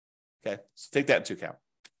 Okay, so take that into account.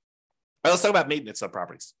 All right, let's talk about maintenance on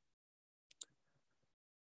properties.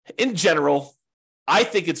 In general, I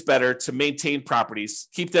think it's better to maintain properties,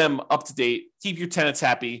 keep them up to date, keep your tenants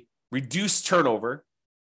happy, reduce turnover.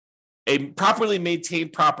 A properly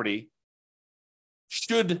maintained property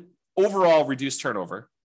should overall reduce turnover,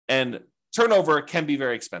 and turnover can be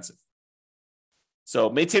very expensive. So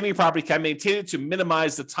maintaining your property, can maintain it to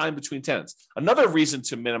minimize the time between tenants. Another reason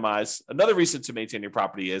to maintain your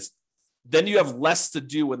property is then you have less to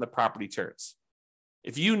do when the property turns.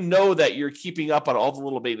 If you know that you're keeping up on all the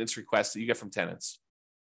little maintenance requests that you get from tenants,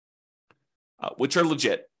 which are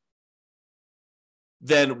legit,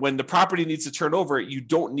 then when the property needs to turn over, you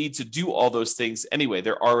don't need to do all those things anyway.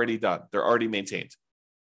 They're already done. They're already maintained.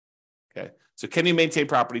 Okay. So can you maintain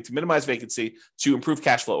property to minimize vacancy, to improve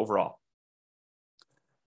cash flow overall?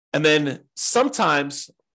 And then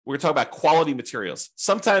sometimes we're talking about quality materials.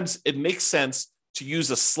 Sometimes it makes sense to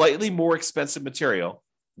use a slightly more expensive material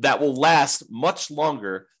that will last much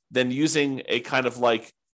longer than using a kind of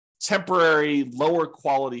like temporary lower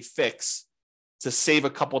quality fix to save a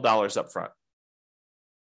couple dollars up front.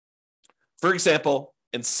 For example,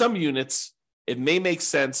 in some units, it may make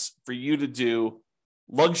sense for you to do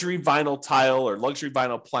luxury vinyl tile or luxury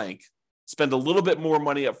vinyl plank, spend a little bit more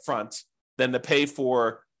money up front than to pay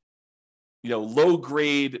for low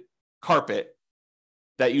grade carpet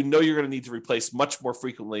that you know you're going to need to replace much more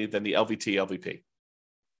frequently than the LVT, LVP.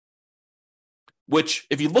 Which,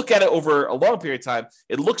 if you look at it over a long period of time,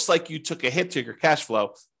 it looks like you took a hit to your cash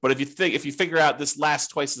flow. But if you figure out this lasts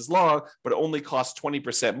twice as long, but it only costs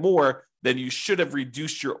 20% more, then you should have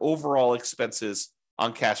reduced your overall expenses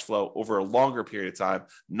on cash flow over a longer period of time,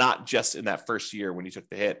 not just in that first year when you took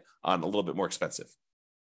the hit on a little bit more expensive.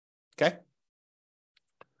 Okay?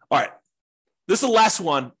 All right. This is the last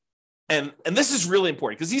one. And this is really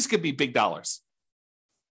important because these could be big dollars.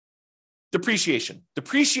 Depreciation.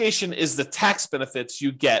 Depreciation is the tax benefits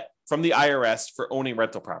you get from the IRS for owning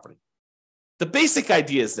rental property. The basic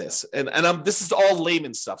idea is this, and this is all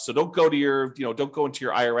layman stuff. So don't go to don't go into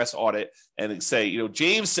your IRS audit and say,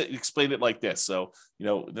 James explained it like this. So,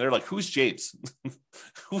 they're like, who's James?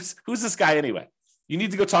 who's this guy anyway? You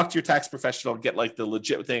need to go talk to your tax professional and get like the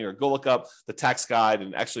legit thing, or go look up the tax guide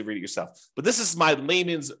and actually read it yourself. But this is my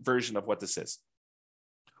layman's version of what this is.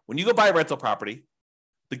 When you go buy a rental property,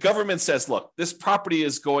 the government says, look, this property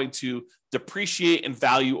is going to depreciate in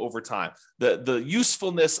value over time. The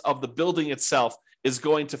usefulness of the building itself is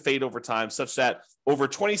going to fade over time, such that over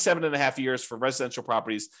 27 and a half years for residential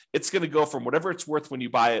properties, it's going to go from whatever it's worth when you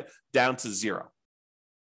buy it down to zero.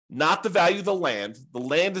 Not the value of the land. The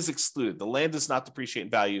land is excluded. The land does not depreciate in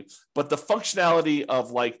value, but the functionality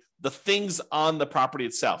of like the things on the property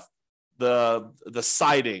itself, the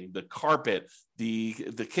siding, the carpet, the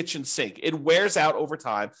kitchen sink, it wears out over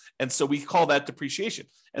time. And so we call that depreciation.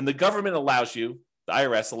 And the government allows you, the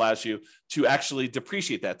IRS allows you to actually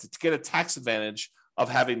depreciate that, to get a tax advantage of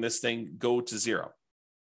having this thing go to zero.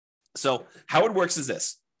 So how it works is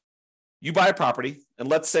this. You buy a property, and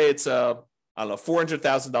let's say it's a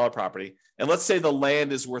 $400,000 property. And let's say the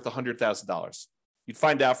land is worth $100,000. You'd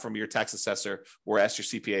find out from your tax assessor or ask your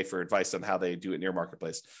CPA for advice on how they do it in your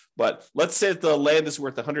marketplace. But let's say that the land is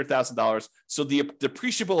worth $100,000. So the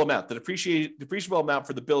depreciable amount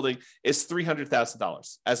for the building is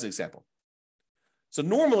 $300,000 as an example. So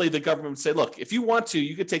normally the government would say, look, if you want to,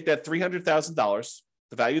 you could take that $300,000,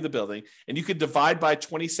 the value of the building, and you could divide by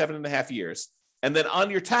 27 and a half years. And then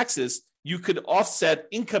on your taxes, you could offset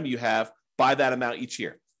income you have by that amount each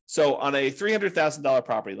year. So on a $300,000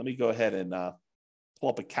 property, let me go ahead and pull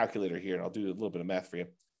up a calculator here, and I'll do a little bit of math for you.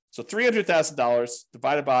 So $300,000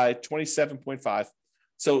 divided by 27.5.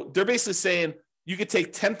 So they're basically saying you could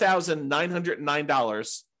take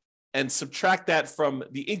 $10,909 and subtract that from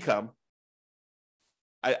the income.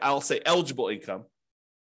 I'll say eligible income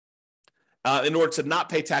in order to not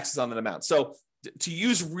pay taxes on that amount. So to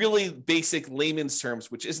use really basic layman's terms,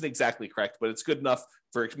 which isn't exactly correct, but it's good enough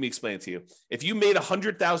for me to explain it to you. If you made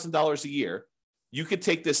 $100,000 a year, you could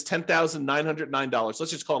take this $10,909.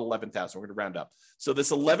 Let's just call it $11,000. We're going to round up. So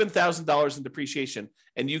this $11,000 in depreciation,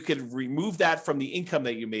 and you could remove that from the income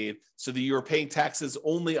that you made so that you're paying taxes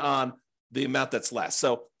only on the amount that's less.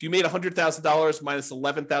 So if you made $100,000 minus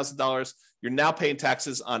 $11,000, you're now paying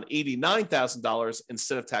taxes on $89,000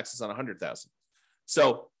 instead of taxes on $100,000.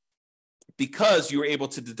 So because you were able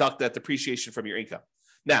to deduct that depreciation from your income.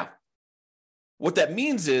 Now, what that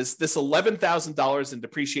means is this $11,000 in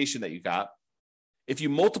depreciation that you got, if you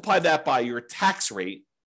multiply that by your tax rate,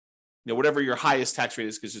 whatever your highest tax rate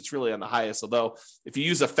is, because it's really on the highest, although if you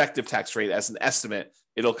use effective tax rate as an estimate,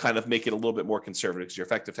 it'll kind of make it a little bit more conservative because your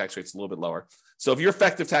effective tax rate is a little bit lower. So if your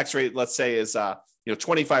effective tax rate, let's say, is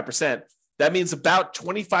 25%, that means about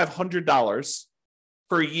 $2,500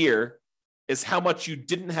 per year is how much you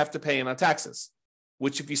didn't have to pay in on taxes,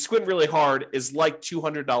 which if you squint really hard is like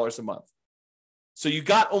 $200 a month. So you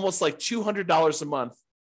got almost like $200 a month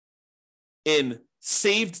in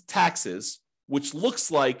saved taxes, which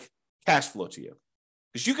looks like cash flow to you.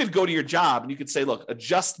 Because you could go to your job and you could say, look,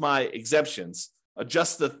 adjust my exemptions,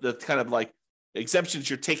 adjust the kind of like exemptions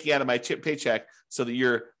you're taking out of my paycheck so that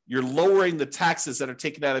you're lowering the taxes that are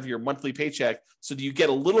taken out of your monthly paycheck so that you get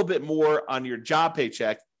a little bit more on your job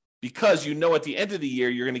paycheck, because at the end of the year,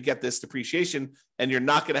 you're going to get this depreciation and you're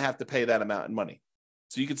not going to have to pay that amount in money.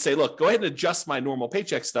 So you could say, look, go ahead and adjust my normal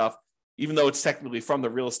paycheck stuff, even though it's technically from the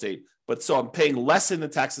real estate. But so I'm paying less in the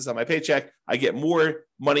taxes on my paycheck. I get more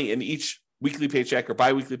money in each weekly paycheck or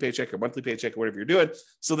biweekly paycheck or monthly paycheck or whatever you're doing,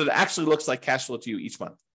 so that it actually looks like cash flow to you each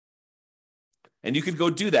month. And you could go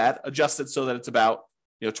do that, adjust it so that it's about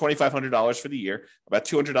 $2,500 for the year, about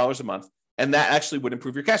 $200 a month, and that actually would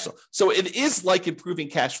improve your cash flow. So it is like improving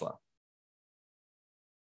cash flow,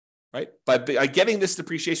 right? By getting this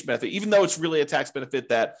depreciation benefit, even though it's really a tax benefit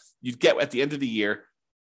that you get at the end of the year,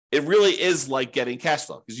 it really is like getting cash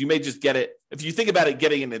flow, because you may just get it. If you think about it,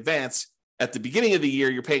 getting in advance at the beginning of the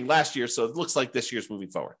year, you're paying last year. So it looks like this year's moving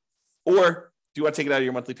forward. Or if you want to take it out of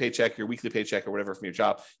your monthly paycheck, your weekly paycheck, or whatever from your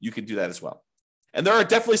job, you can do that as well. And there are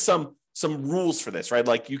definitely some rules for this, right?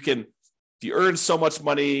 Like if you earn so much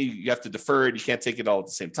money, you have to defer it. You can't take it all at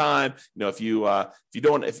the same time. If you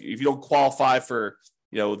don't qualify for,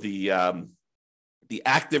 the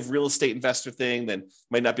active real estate investor thing, then you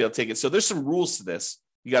might not be able to take it. So there's some rules to this.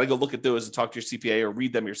 You got to go look at those and talk to your CPA or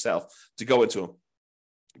read them yourself to go into them.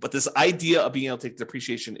 But this idea of being able to take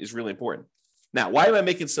depreciation is really important. Now, why am I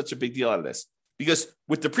making such a big deal out of this? Because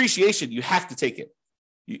with depreciation, you have to take it.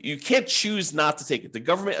 You can't choose not to take it. The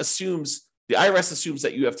IRS assumes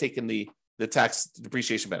that you have taken the tax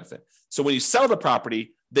depreciation benefit. So when you sell the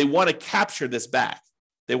property, they want to capture this back.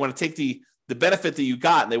 They want to take the benefit that you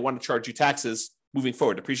got and they want to charge you taxes moving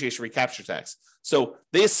forward, depreciation recapture tax. So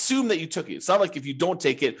they assume that you took it. It's not like if you don't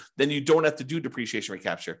take it, then you don't have to do depreciation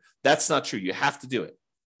recapture. That's not true. You have to do it.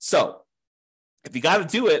 So if you got to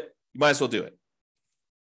do it, you might as well do it.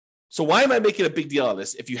 So why am I making a big deal of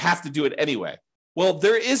this if you have to do it anyway? Well,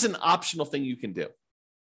 there is an optional thing you can do.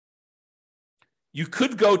 You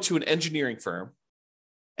could go to an engineering firm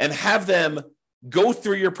and have them go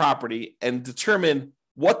through your property and determine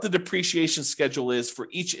what the depreciation schedule is for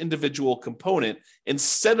each individual component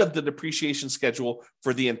instead of the depreciation schedule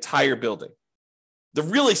for the entire building. The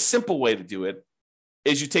really simple way to do it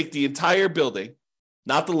is you take the entire building,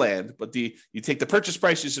 not the land, but you take the purchase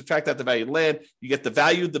price, you subtract out the value of the land, you get the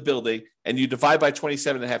value of the building, and you divide by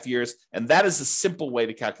 27 and a half years, and that is a simple way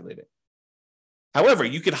to calculate it. However,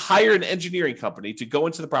 you could hire an engineering company to go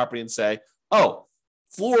into the property and say, oh,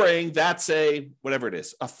 flooring, that's a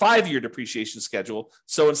 5-year depreciation schedule.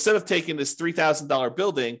 So instead of taking this $3,000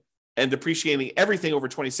 building and depreciating everything over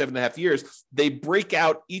 27 and a half years, they break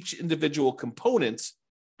out each individual component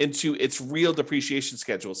into its real depreciation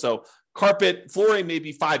schedule. So flooring may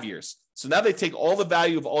be 5 years. So now they take all the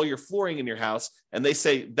value of all your flooring in your house and they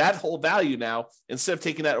say that whole value now, instead of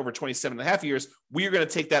taking that over 27 and a half years, we are going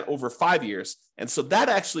to take that over 5 years. And so that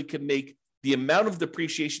actually can make the amount of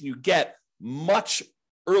depreciation you get much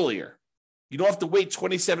earlier. You don't have to wait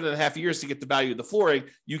 27 and a half years to get the value of the flooring.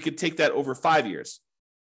 You can take that over 5 years,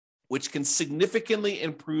 which can significantly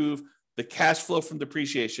improve the cash flow from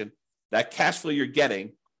depreciation, that cash flow you're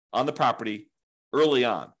getting on the property early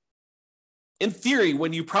on. In theory,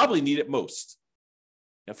 when you probably need it most.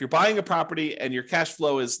 If you're buying a property and your cash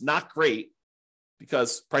flow is not great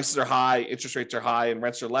because prices are high, interest rates are high, and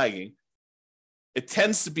rents are lagging, it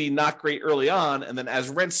tends to be not great early on. And then as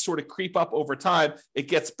rents sort of creep up over time, it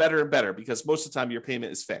gets better and better because most of the time your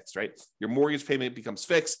payment is fixed, right? Your mortgage payment becomes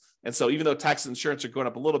fixed. And so even though tax and insurance are going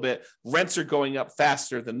up a little bit, rents are going up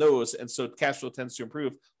faster than those. And so cash flow tends to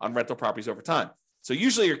improve on rental properties over time. So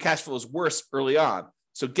usually your cash flow is worse early on.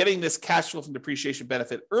 So getting this cash flow from depreciation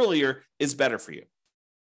benefit earlier is better for you.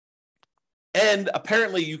 And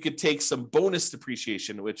apparently you could take some bonus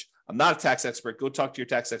depreciation, which I'm not a tax expert. Go talk to your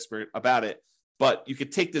tax expert about it. But you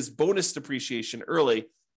could take this bonus depreciation early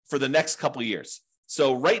for the next couple of years.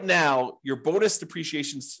 So right now, your bonus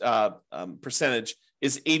depreciation percentage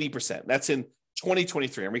is 80%. That's in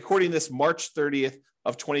 2023. I'm recording this March 30th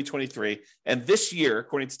of 2023. And this year,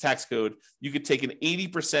 according to tax code, you could take an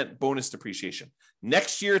 80% bonus depreciation.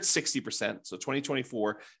 Next year, it's 60%. So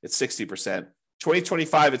 2024, it's 60%.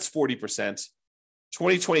 2025, it's 40%.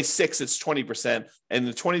 2026, it's 20%. And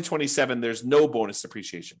in 2027, there's no bonus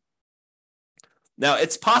depreciation. Now,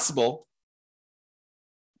 it's possible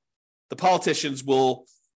the politicians will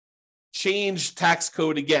change tax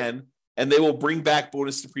code again, and they will bring back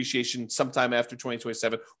bonus depreciation sometime after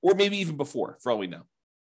 2027, or maybe even before, for all we know,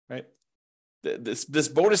 right? This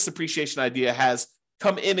bonus depreciation idea has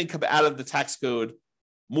come in and come out of the tax code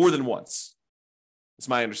more than once. It's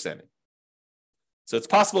my understanding. So it's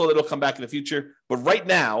possible that it'll come back in the future, but right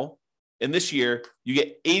now, in this year, you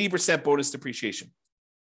get 80% bonus depreciation.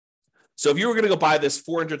 So if you were going to go buy this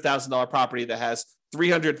 $400,000 property that has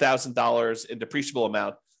 $300,000 in depreciable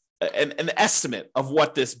amount, an estimate of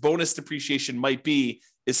what this bonus depreciation might be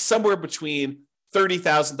is somewhere between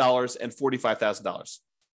 $30,000 and $45,000.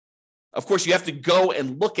 Of course, you have to go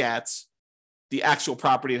and look at the actual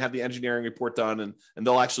property and have the engineering report done, and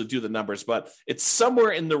they'll actually do the numbers. But it's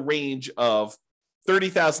somewhere in the range of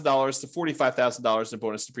 $30,000 to $45,000 in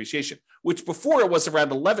bonus depreciation, which before it was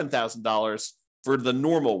around $11,000 for the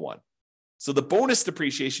normal one. So the bonus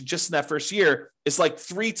depreciation just in that first year is like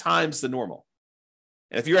 3 times the normal.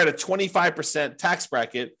 And if you're at a 25% tax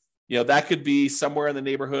bracket, that could be somewhere in the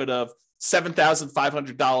neighborhood of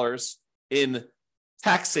 $7,500 in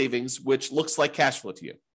tax savings, which looks like cash flow to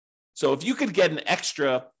you. So if you could get an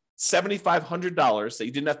extra $7,500 that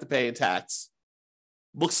you didn't have to pay in tax,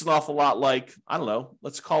 looks an awful lot like, I don't know,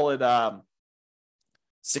 let's call it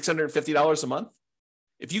 $650 a month.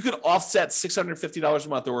 If you could offset $650 a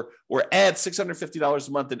month or add $650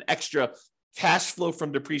 a month in extra cash flow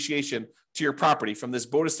from depreciation to your property from this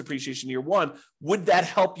bonus depreciation year one, would that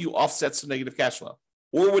help you offset some negative cash flow?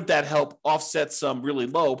 Or would that help offset some really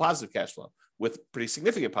low positive cash flow with pretty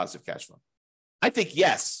significant positive cash flow? I think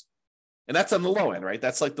yes. And that's on the low end, right?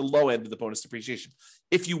 That's like the low end of the bonus depreciation.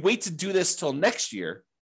 If you wait to do this till next year,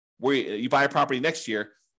 where you buy a property next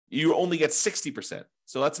year, you only get 60%.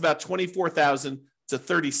 So that's about $24,000 to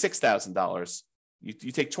 $36,000.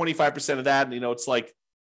 You take 25% of that, and it's like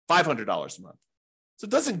 $500 a month. So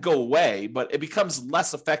it doesn't go away, but it becomes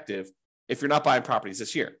less effective if you're not buying properties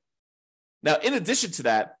this year. Now, in addition to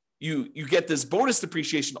that, you get this bonus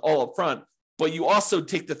depreciation all up front, but you also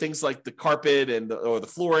take the things like the carpet or the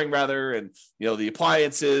flooring rather, and the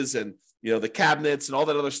appliances and the cabinets and all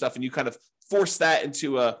that other stuff, and you kind of force that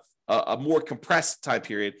into a more compressed time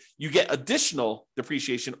period. You get additional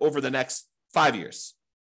depreciation over the next 5 years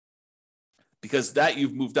because that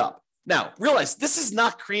you've moved up. Now, realize this is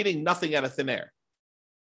not creating nothing out of thin air.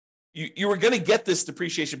 You were going to get this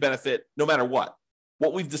depreciation benefit no matter what.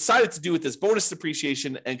 What we've decided to do with this bonus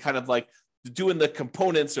depreciation and kind of like doing the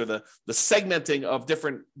components or the segmenting of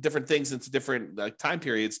different things into different time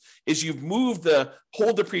periods is you've moved the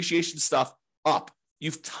whole depreciation stuff up.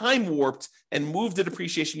 You've time warped and moved the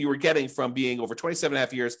depreciation you were getting from being over 27 and a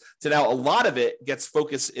half years to now a lot of it gets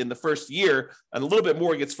focused in the first year and a little bit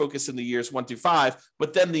more gets focused in the years 1 through 5.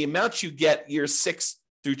 But then the amount you get years 6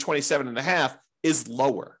 through 27 and a half is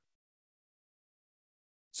lower.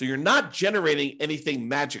 So you're not generating anything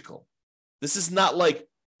magical. This is not like,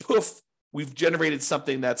 poof, we've generated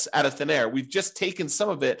something that's out of thin air. We've just taken some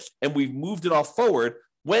of it and we've moved it all forward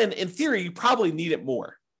when, in theory, you probably need it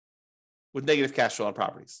more with negative cash flow on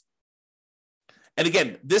properties. And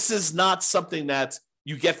again, this is not something that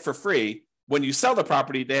you get for free. When you sell the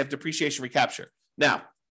property, they have depreciation recapture. Now,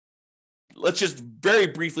 let's just very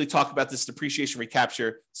briefly talk about this depreciation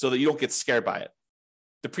recapture so that you don't get scared by it.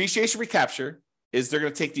 Depreciation recapture is they're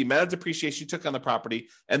going to take the amount of depreciation you took on the property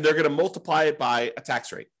and they're going to multiply it by a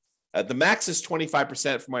tax rate. The max is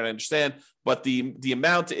 25% from what I understand, but the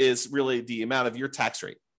amount is really the amount of your tax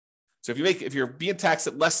rate. So if you're being taxed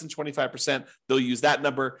at less than 25%, they'll use that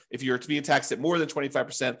number. If you're being taxed at more than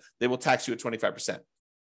 25%, they will tax you at 25%.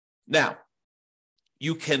 Now,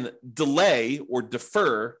 you can delay or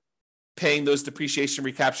defer paying those depreciation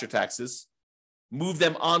recapture taxes, move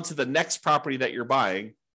them onto the next property that you're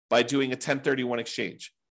buying by doing a 1031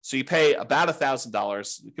 exchange. So you pay about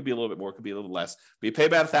 $1,000. It could be a little bit more, it could be a little less, but you pay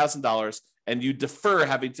about $1,000 and you defer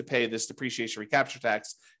having to pay this depreciation recapture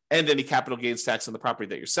tax and any capital gains tax on the property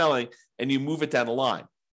that you're selling, and you move it down the line.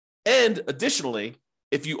 And additionally,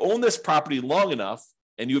 if you own this property long enough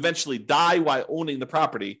and you eventually die while owning the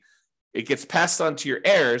property, it gets passed on to your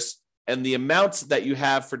heirs, and the amount that you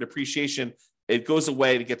have for depreciation, it goes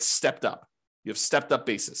away and it gets stepped up. You have stepped up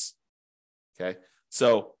basis. Okay.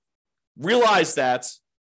 So realize that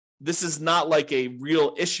this is not like a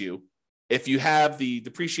real issue. If you have the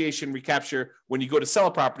depreciation recapture, when you go to sell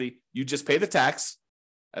a property, you just pay the tax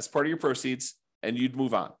as part of your proceeds and you'd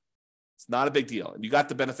move on. It's not a big deal. And you got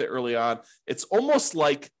the benefit early on. It's almost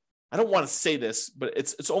like, I don't want to say this, but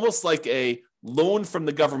it's almost like a loan from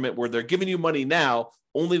the government where they're giving you money now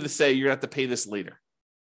only to say you're going to have to pay this later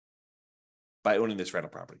by owning this rental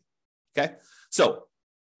property. Okay. So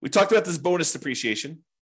we talked about this bonus depreciation.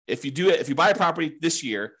 If you buy a property this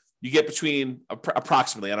year, you get between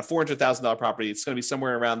approximately on a $400,000 property, it's going to be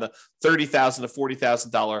somewhere around the $30,000 to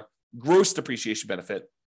 $40,000 gross depreciation benefit.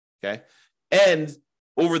 Okay. And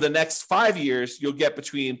over the next 5 years, you'll get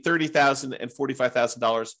between $30,000 and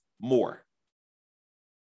 $45,000 more.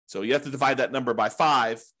 So you have to divide that number by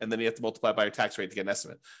 5, and then you have to multiply by your tax rate to get an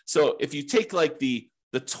estimate. So if you take like the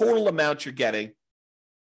total amount you're getting,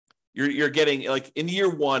 you're getting like in year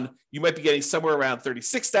one, you might be getting somewhere around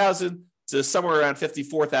 $36,000 to somewhere around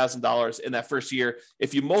 $54,000 in that first year.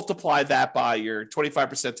 If you multiply that by your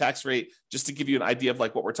 25% tax rate, just to give you an idea of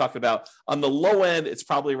like what we're talking about, on the low end, it's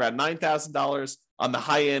probably around $9,000. On the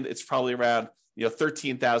high end, it's probably around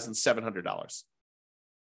 $13,700.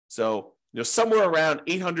 So somewhere around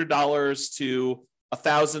 $800 to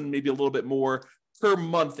 $1,000, maybe a little bit more per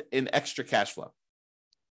month in extra cash flow.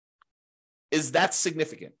 Is that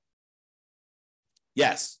significant?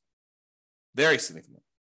 Yes, very significant.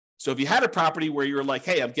 So if you had a property where you were like,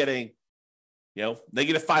 hey, I'm getting,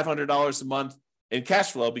 negative $500 a month in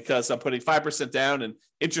cash flow because I'm putting 5% down and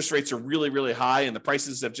interest rates are really, really high and the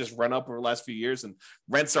prices have just run up over the last few years and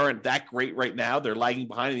rents aren't that great right now. They're lagging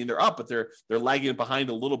behind. I mean, they're up, but they're lagging behind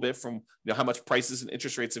a little bit from how much prices and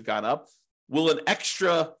interest rates have gone up. Will an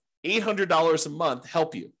extra $800 a month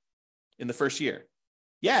help you in the first year?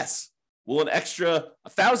 Yes. Will an extra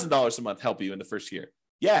 $1,000 a month help you in the first year?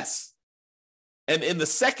 Yes. And in the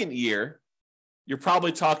second year, you're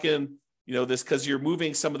probably talking, this because you're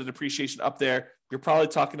moving some of the depreciation up there. You're probably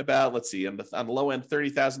talking about, let's see, on the low end,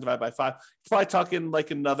 30,000 divided by 5. You're probably talking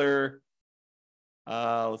like another,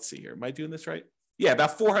 let's see here. Am I doing this right? Yeah,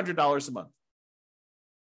 about $400 a month.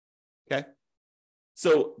 Okay.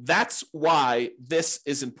 So that's why this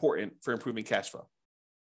is important for improving cash flow.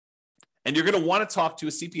 And you're going to want to talk to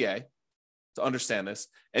a CPA to understand this.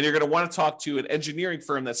 And you're going to want to talk to an engineering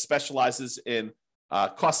firm that specializes in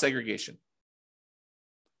cost segregation.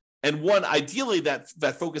 And one ideally that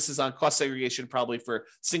focuses on cost segregation probably for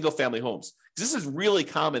single family homes. This is really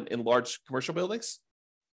common in large commercial buildings,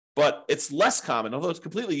 but it's less common, although it's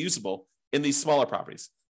completely usable, in these smaller properties.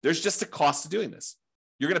 There's just a cost to doing this.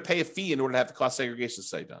 You're going to pay a fee in order to have the cost segregation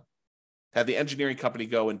study done. Have the engineering company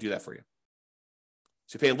go and do that for you.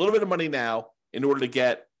 So you pay a little bit of money now in order to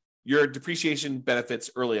get your depreciation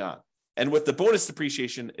benefits early on. And with the bonus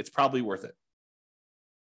depreciation, it's probably worth it.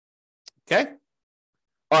 Okay?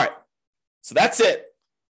 All right. So that's it.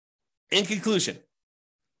 In conclusion,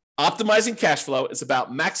 optimizing cash flow is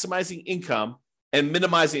about maximizing income and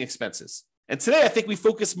minimizing expenses. And today, I think we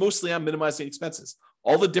focus mostly on minimizing expenses,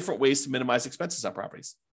 all the different ways to minimize expenses on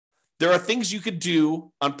properties. There are things you could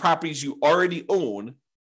do on properties you already own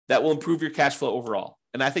that will improve your cash flow overall.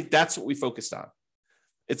 And I think that's what we focused on.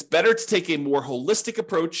 It's better to take a more holistic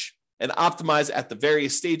approach and optimize at the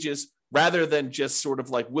various stages rather than just sort of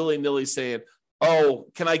like willy-nilly saying, oh,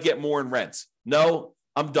 can I get more in rent? No,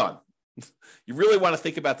 I'm done. You really want to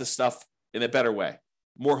think about this stuff in a better way,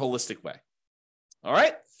 more holistic way. All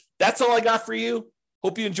right. That's all I got for you.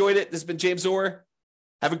 Hope you enjoyed it. This has been James Orr.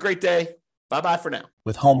 Have a great day. Bye-bye for now.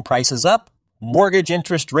 With home prices up, mortgage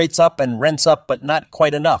interest rates up, and rents up, but not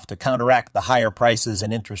quite enough to counteract the higher prices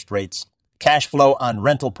and interest rates, cash flow on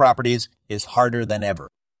rental properties is harder than ever.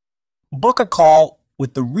 Book a call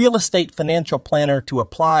with the Real Estate Financial Planner to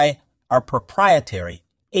apply our proprietary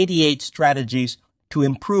 88 strategies to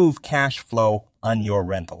improve cash flow on your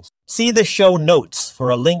rentals. See the show notes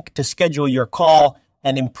for a link to schedule your call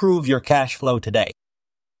and improve your cash flow today.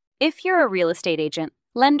 If you're a real estate agent,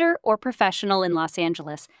 lender, or professional in Los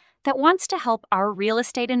Angeles that wants to help our real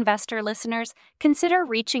estate investor listeners, consider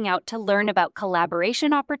reaching out to learn about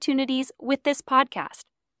collaboration opportunities with this podcast.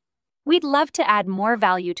 We'd love to add more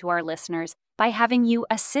value to our listeners by having you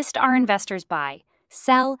assist our investors buy,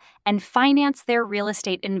 sell, and finance their real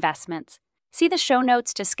estate investments. See the show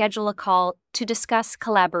notes to schedule a call to discuss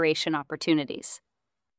collaboration opportunities.